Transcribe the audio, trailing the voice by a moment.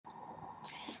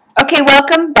Okay,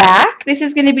 welcome back. This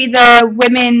is going to be the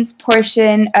women's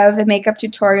portion of the makeup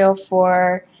tutorial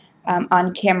for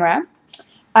on camera.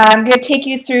 I'm going to take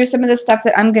you through some of the stuff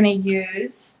that I'm going to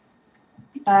use.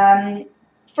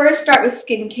 First, start with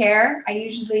skincare. I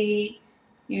usually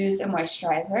use a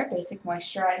moisturizer, basic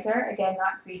moisturizer. Again,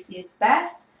 not greasy, it's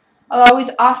best. I'll always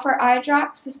offer eye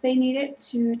drops if they need it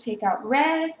to take out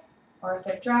red or if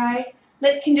they're dry.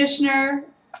 Lip conditioner,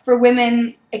 for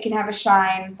women, it can have a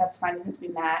shine. That's fine, it doesn't have to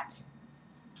be matte.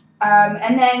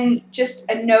 And then just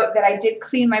a note that I did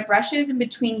clean my brushes in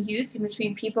between use, in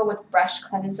between people, with brush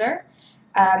cleanser.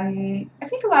 I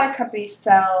think a lot of companies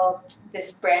sell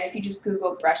this brand. If you just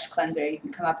Google brush cleanser, you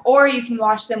can come up. Or you can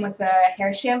wash them with a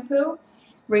hair shampoo,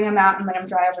 wring them out and let them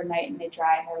dry overnight, and they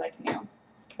dry and they're like new.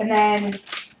 And then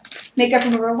makeup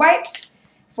remover wipes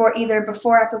for either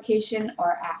before application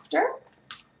or after.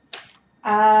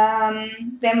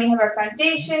 Then we have our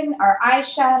foundation, our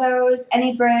eyeshadows.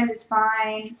 Any brand is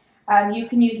fine. You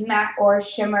can use matte or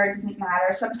shimmer, it doesn't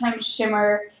matter. Sometimes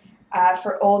shimmer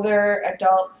for older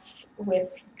adults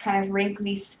with kind of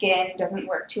wrinkly skin doesn't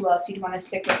work too well, so you'd want to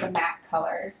stick with the matte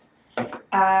colors.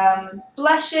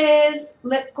 Blushes,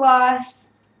 lip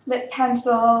gloss, lip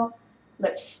pencil,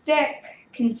 lipstick,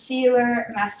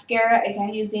 concealer, mascara,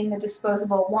 again using the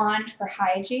disposable wand for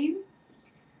hygiene.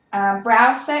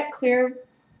 Brow set, clear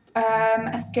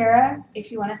mascara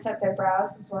if you want to set their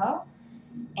brows as well.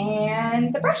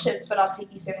 And the brushes, but I'll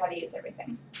take you through how to use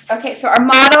everything. Okay, so our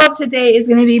model today is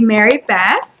going to be Mary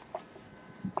Beth.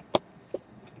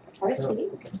 Hi, sweetie.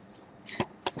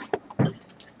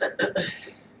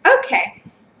 Okay,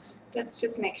 let's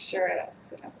just make sure that's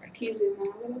set up. Can you zoom in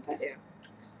a little bit? Yeah.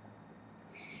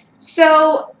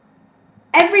 So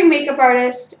every makeup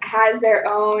artist has their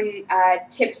own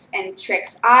tips and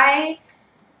tricks. I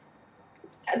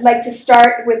like to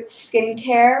start with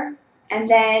skincare, and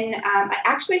then I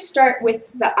actually start with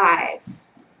the eyes.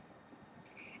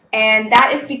 And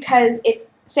that is because if,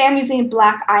 say I'm using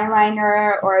black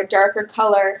eyeliner or a darker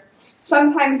color,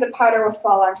 sometimes the powder will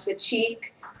fall onto the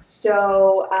cheek,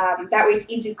 so that way it's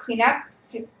easy to clean up.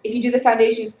 So if you do the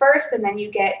foundation first and then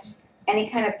you get any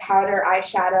kind of powder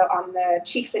eyeshadow on the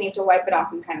cheeks, then you have to wipe it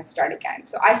off and kind of start again.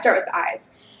 So I start with the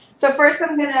eyes. So first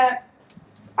I'm going to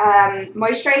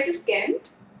moisturize the skin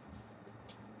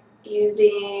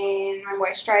using my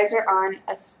moisturizer on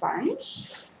a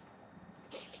sponge.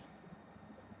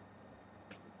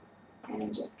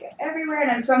 And just get everywhere.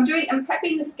 And I'm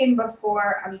prepping the skin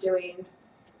before I'm doing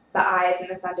the eyes and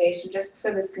the foundation, just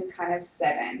so this can kind of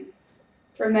set in.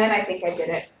 For men, I think I did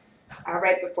it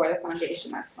right before the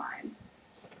foundation. That's fine.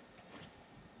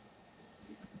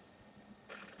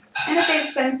 And if they have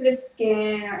sensitive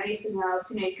skin or anything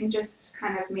else, you can just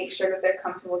kind of make sure that they're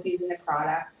comfortable with using the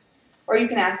product. Or you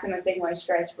can ask them if they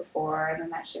moisturized before, and then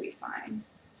that should be fine.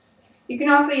 You can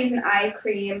also use an eye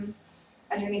cream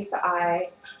underneath the eye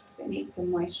that needs some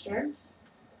moisture.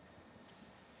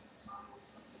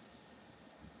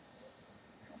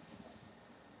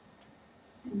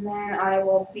 And then I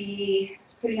will be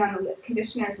putting on the lip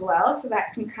conditioner as well, so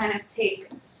that can kind of take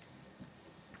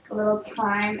a little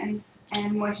time and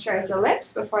moisturize the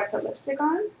lips before I put lipstick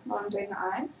on while I'm doing the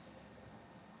eyes.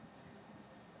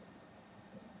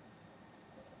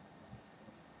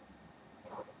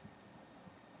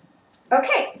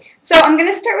 Okay, so I'm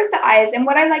going to start with the eyes, and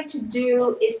what I like to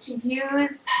do is to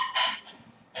use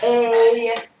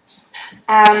a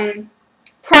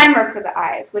primer for the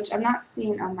eyes, which I'm not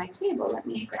seeing on my table. Let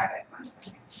me grab it one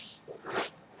second.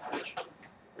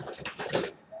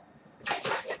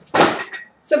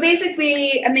 So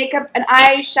basically, an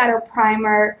eyeshadow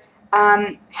primer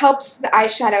helps the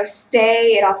eyeshadow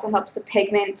stay. It also helps the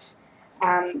pigment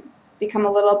become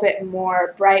a little bit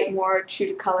more bright, more true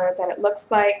to color that it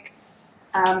looks like.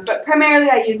 But primarily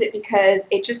I use it because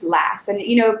it just lasts. And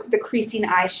the creasing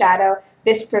eyeshadow,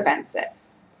 this prevents it.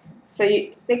 So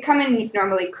they come in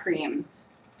normally creams.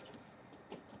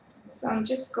 So I'm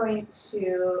just going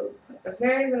to put a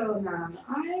very little amount on the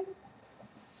eyes.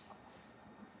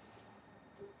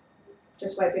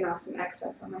 Just wiping off some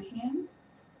excess on my hand.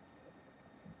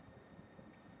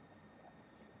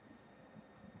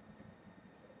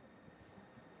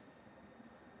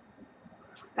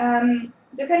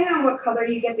 Depending on what color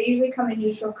you get, they usually come in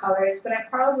neutral colors, but I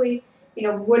probably,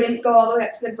 wouldn't go all the way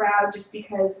up to the brow just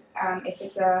because if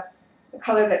it's a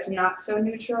color that's not so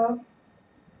neutral,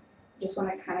 I just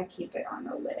want to kind of keep it on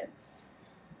the lids.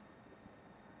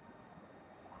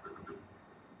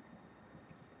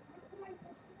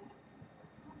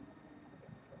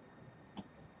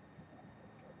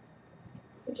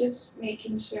 So just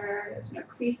making sure there's no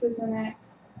creases in it.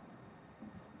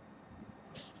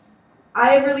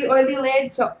 I have really oily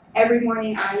lid, so every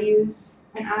morning I use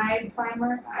an eye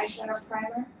primer, an eyeshadow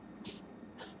primer,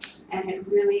 and it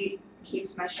really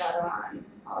keeps my shadow on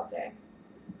all day.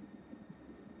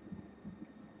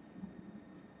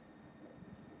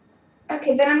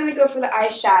 Okay, then I'm going to go for the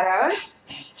eyeshadows.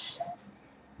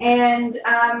 And,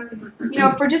 you know,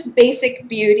 for just basic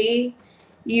beauty,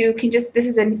 you can just, this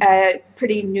is a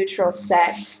pretty neutral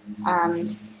set.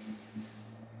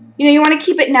 You know, you want to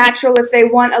keep it natural. If they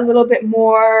want a little bit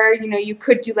more, you know, you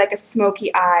could do like a smoky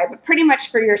eye. But pretty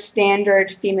much for your standard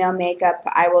female makeup,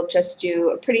 I will just do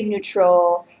a pretty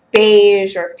neutral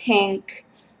beige or pink.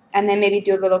 And then maybe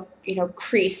do a little, you know,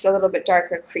 crease, a little bit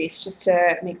darker crease, just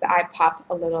to make the eye pop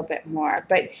a little bit more.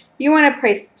 But you want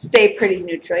to stay pretty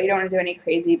neutral. You don't want to do any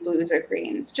crazy blues or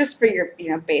greens, just for your, you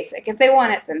know, basic. If they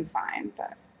want it, then fine.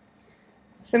 But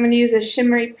so I'm going to use a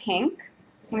shimmery pink.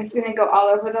 I'm just going to go all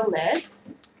over the lid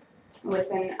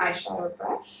with an eyeshadow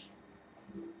brush.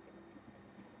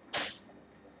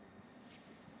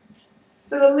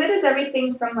 So the lid is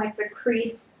everything from like the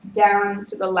crease down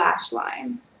to the lash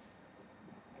line.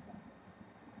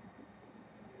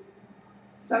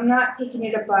 So I'm not taking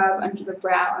it above under the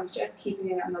brow, I'm just keeping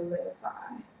it on the lid of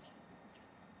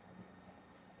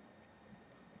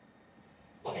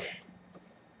the eye.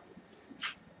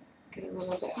 Get a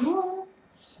little bit more.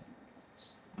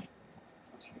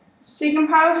 So you can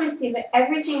probably see that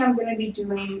everything I'm going to be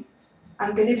doing,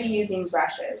 I'm going to be using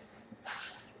brushes.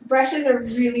 Brushes are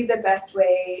really the best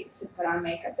way to put on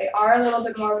makeup. They are a little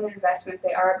bit more of an investment.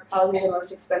 They are probably the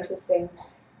most expensive thing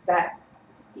that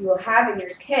you will have in your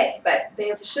kit, but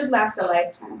they should last a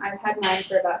lifetime. I've had mine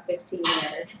for about 15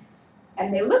 years,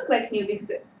 and they look like new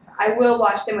because I will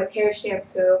wash them with hair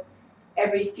shampoo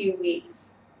every few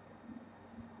weeks.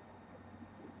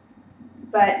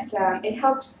 But it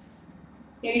helps,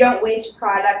 you know, you don't waste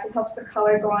product. It helps the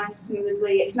color go on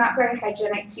smoothly. It's not very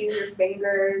hygienic to use your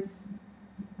fingers.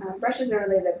 Brushes are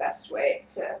really the best way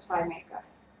to apply makeup.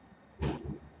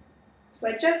 So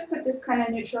I just put this kind of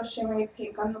neutral shimmery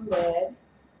pink on the lid.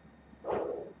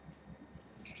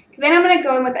 Then I'm going to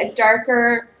go in with a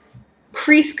darker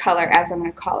crease color, as I'm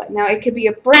going to call it. Now, it could be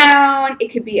a brown, it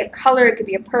could be a color, it could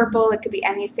be a purple, it could be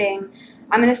anything.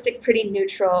 I'm going to stick pretty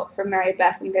neutral for Mary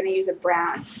Beth. I'm going to use a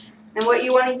brown. And what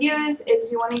you want to use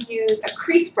is you want to use a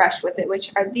crease brush with it,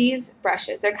 which are these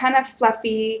brushes. They're kind of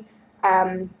fluffy,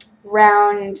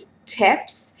 round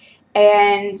tips.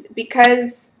 And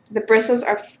because the bristles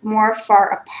are more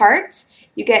far apart,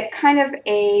 you get kind of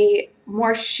a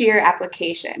more sheer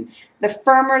application. The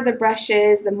firmer the brush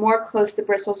is, the more close the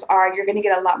bristles are, you're going to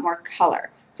get a lot more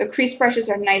color. So crease brushes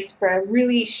are nice for a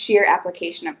really sheer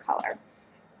application of color.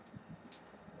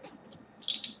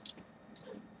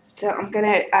 So I'm going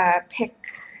to pick,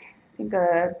 I think,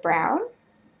 a brown.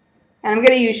 And I'm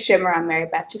going to use shimmer on Mary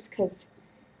Beth just because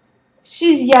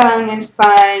she's young and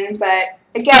fun. But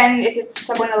again, if it's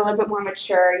someone a little bit more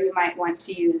mature, you might want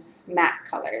to use matte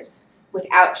colors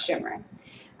without shimmer.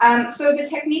 So the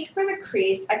technique for the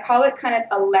crease, I call it kind of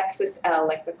a Lexus L,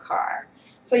 like the car.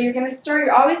 So you're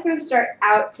always going to start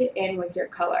out to in with your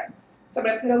color. So I'm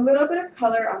going to put a little bit of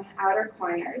color on the outer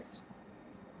corners,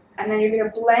 and then you're going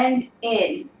to blend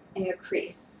in the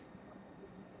crease.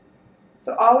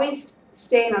 So always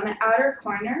staying on the outer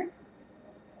corner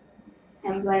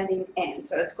and blending in.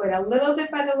 So it's going a little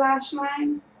bit by the lash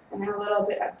line, and then a little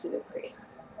bit up to the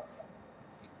crease.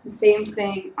 The same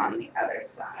thing on the other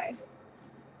side.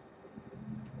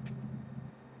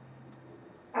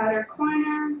 Outer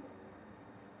corner,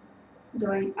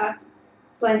 going up,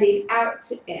 blending out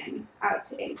to in,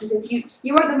 because if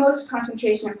you want the most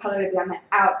concentration of color to be on the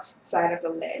outside of the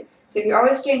lid. So if you're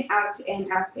always doing out to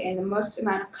in, the most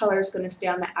amount of color is going to stay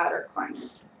on the outer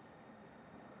corners.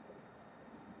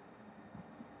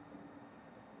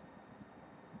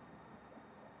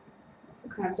 So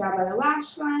kind of down by the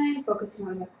lash line, focusing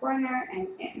on the corner and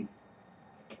in.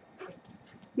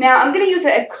 Now I'm going to use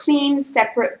a clean,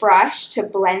 separate brush to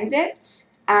blend it.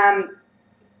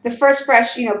 The first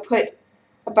brush, you know, put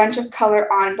a bunch of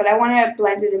color on, but I want to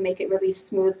blend it and make it really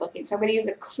smooth looking. So I'm going to use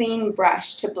a clean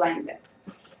brush to blend it.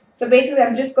 So basically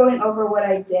I'm just going over what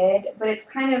I did, but it's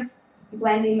kind of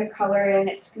blending the color in.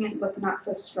 It's going to look not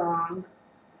so strong.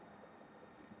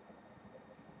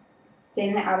 Staying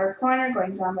in the outer corner,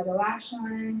 going down by the lash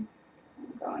line,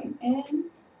 and going in.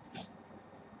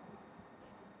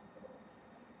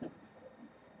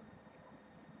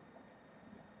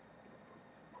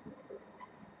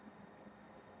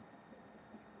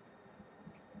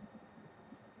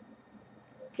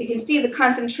 So you can see the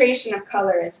concentration of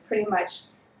color is pretty much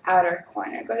outer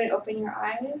corner. Go ahead and open your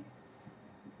eyes.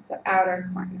 So outer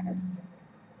corners.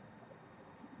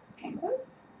 And close.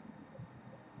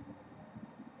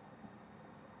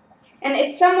 And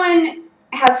if someone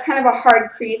has kind of a hard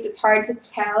crease, it's hard to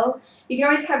tell, you can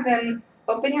always have them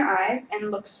open your eyes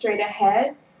and look straight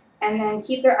ahead, and then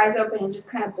keep their eyes open and just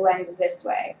kind of blend this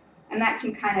way. And that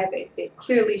can kind of, it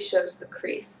clearly shows the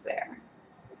crease there.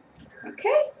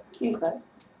 Okay, you can close.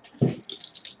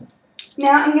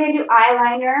 Now I'm going to do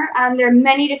eyeliner. There are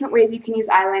many different ways you can use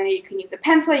eyeliner. You can use a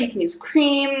pencil, you can use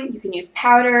cream, you can use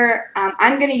powder.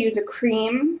 I'm going to use a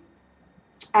cream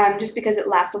just because it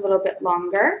lasts a little bit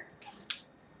longer.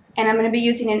 And I'm going to be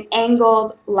using an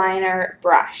angled liner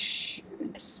brush,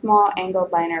 a small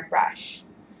angled liner brush.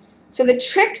 So the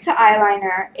trick to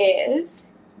eyeliner is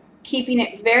keeping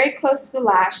it very close to the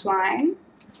lash line.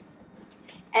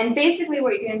 And basically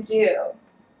what you're going to do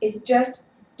is just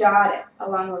dot it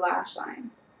along the lash line.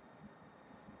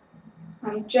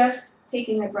 I'm just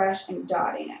taking the brush and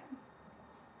dotting it.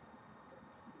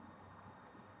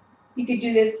 You could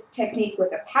do this technique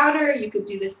with a powder. You could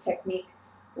do this technique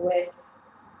with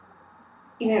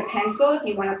even a pencil if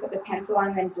you want to put the pencil on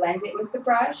and then blend it with the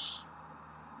brush.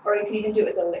 Or you can even do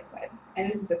it with a liquid.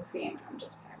 And this is a cream. I'm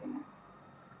just patting it.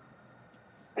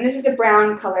 And this is a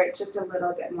brown color. It's just a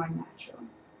little bit more natural.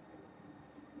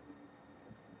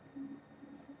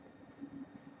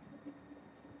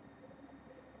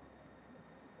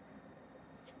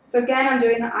 So again, I'm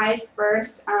doing the eyes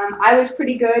first. I was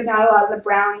pretty good. Not a lot of the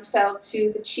brown fell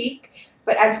to the cheek.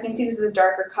 But as you can see, this is a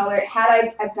darker color.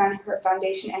 Had I done her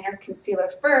foundation and her concealer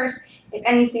first, if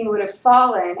anything would have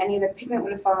fallen, any of the pigment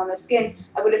would have fallen on the skin,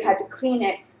 I would have had to clean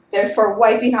it, therefore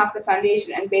wiping off the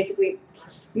foundation and basically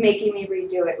making me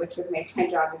redo it, which would make my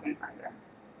job even harder.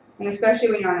 And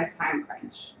especially when you're on a time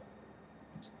crunch.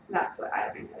 That's what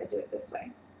I learned how to do it this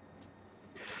way.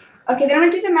 Okay, then I'm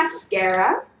going to do the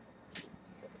mascara.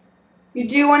 You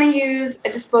do want to use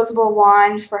a disposable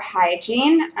wand for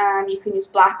hygiene. You can use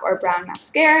black or brown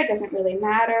mascara. It doesn't really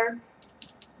matter.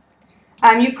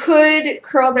 You could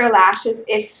curl their lashes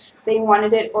if they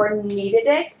wanted it or needed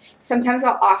it. Sometimes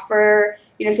I'll offer,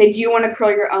 say, do you want to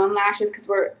curl your own lashes? Because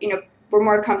we're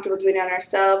more comfortable doing it on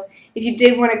ourselves. If you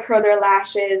did want to curl their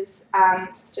lashes,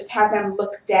 just have them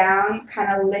look down,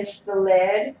 kind of lift the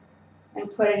lid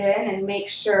and put it in and make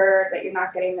sure that you're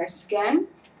not getting their skin.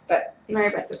 But Mary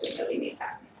Beth doesn't really need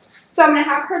that. So I'm going to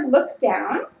have her look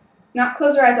down, not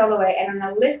close her eyes all the way, and I'm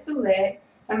going to lift the lid.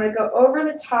 I'm going to go over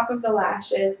the top of the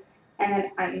lashes and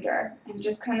then under, and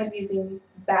just kind of using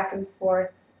back and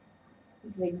forth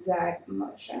zigzag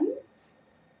motions.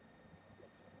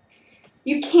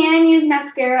 You can use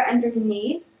mascara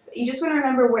underneath. You just want to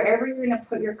remember wherever you're going to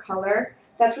put your color,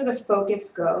 that's where the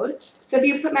focus goes. So if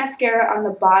you put mascara on the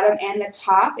bottom and the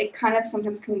top, it kind of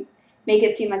sometimes can make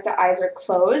it seem like the eyes are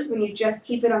closed. When you just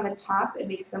keep it on the top, it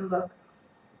makes them look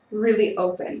really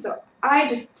open. So I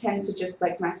just tend to just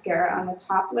like mascara on the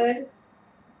top lid.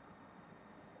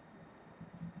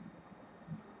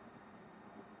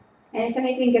 And if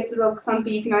anything gets a little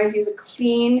clumpy, you can always use a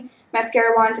clean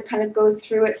mascara wand to kind of go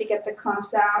through it to get the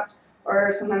clumps out.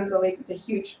 Or sometimes if it's a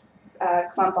huge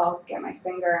clump, I'll get my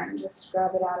finger and just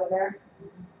scrub it out of there.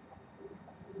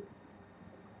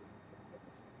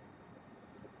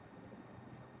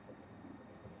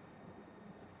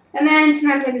 And then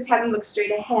sometimes I just have them look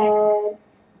straight ahead,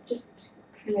 just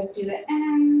kind of do the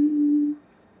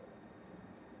ends.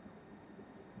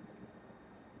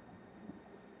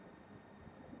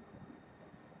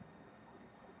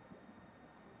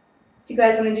 If you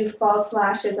guys want to do false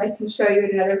lashes, I can show you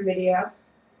in another video.